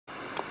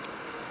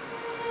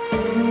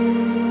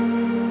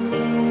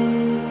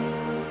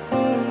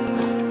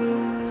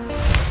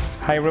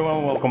Hi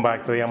everyone, welcome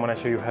back. Today I'm going to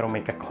show you how to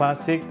make a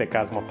classic, the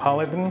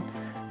Cosmopolitan.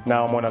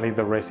 Now I'm going to leave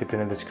the recipe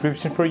in the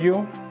description for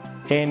you.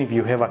 And if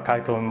you have a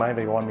cocktail in mind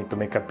that you want me to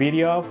make a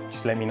video of,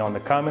 just let me know in the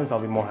comments. I'll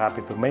be more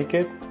happy to make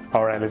it.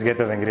 Alright, let's get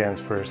to the ingredients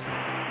first.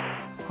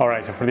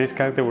 Alright, so for this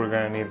cocktail we're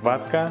going to need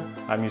vodka.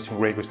 I'm using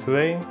Greygoose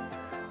today.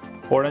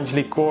 Orange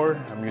liqueur,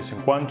 I'm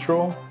using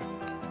Cointreau.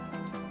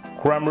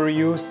 Cranberry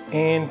juice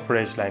and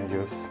fresh lime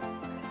juice.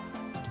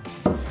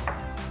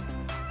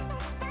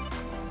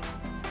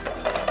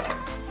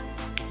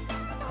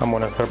 I'm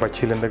gonna start by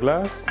chilling the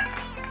glass.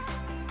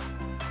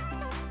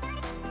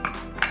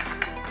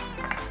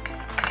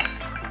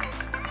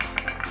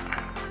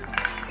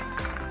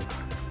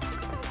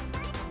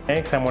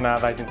 Next, I'm gonna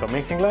add ice into a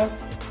mixing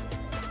glass.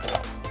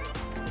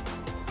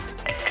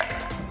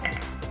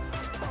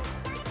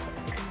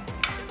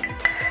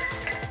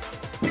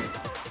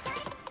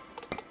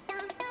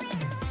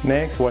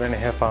 Next,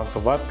 1.5 ounces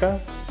of vodka.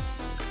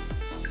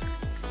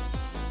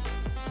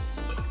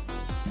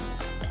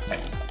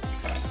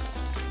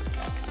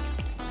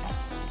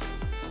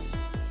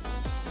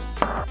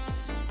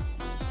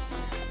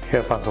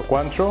 Half ounce of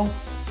Cointreau.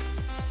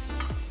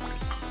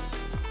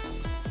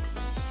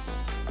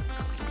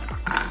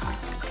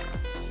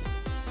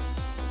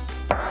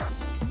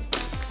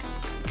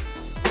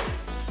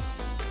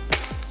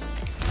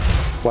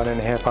 One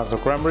and a half ounce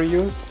of cranberry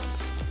juice.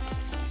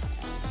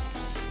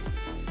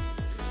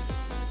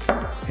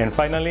 And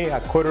finally,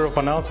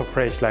 1/4 ounce of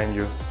fresh lime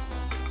juice.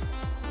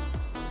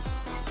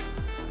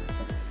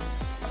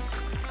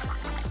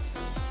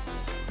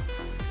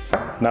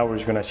 Now we're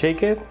just gonna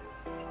shake it.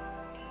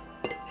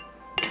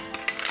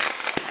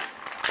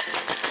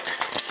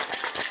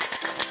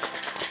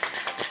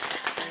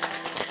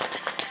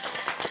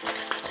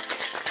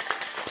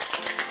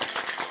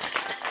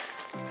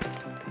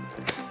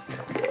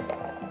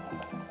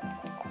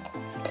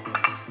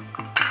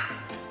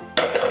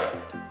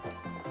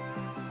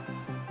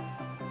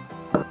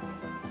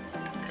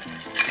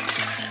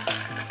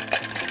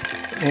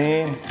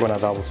 And I'm gonna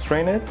double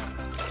strain it.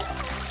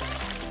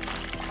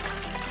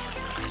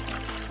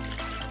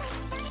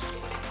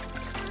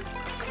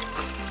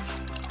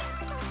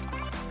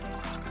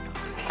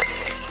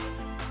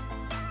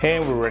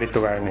 And we're ready to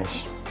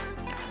garnish.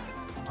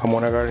 I'm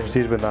gonna garnish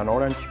this with an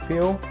orange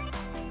peel.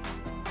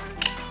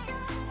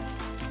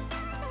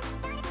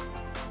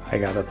 I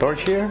got a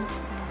torch here.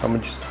 I'm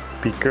gonna just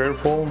be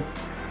careful.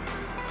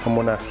 I'm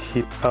gonna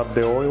heat up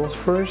the oils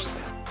first.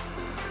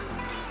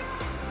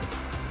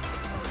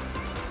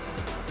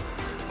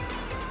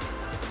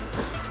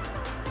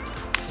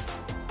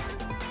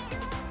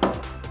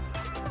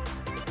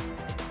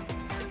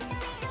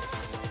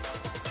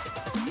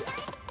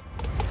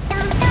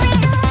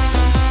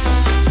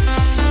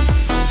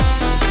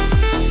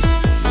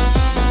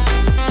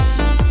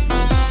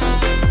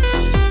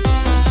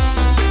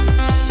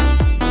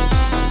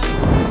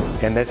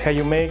 And that's how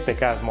you make the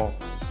Cosmo.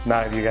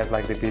 Now if you guys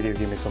like the video,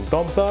 give me some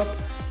thumbs up.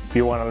 If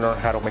you want to learn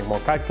how to make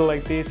more cocktails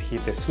like this,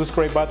 hit the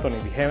subscribe button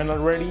if you haven't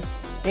already.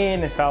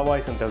 And as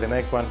always, until the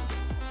next one,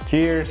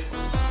 cheers!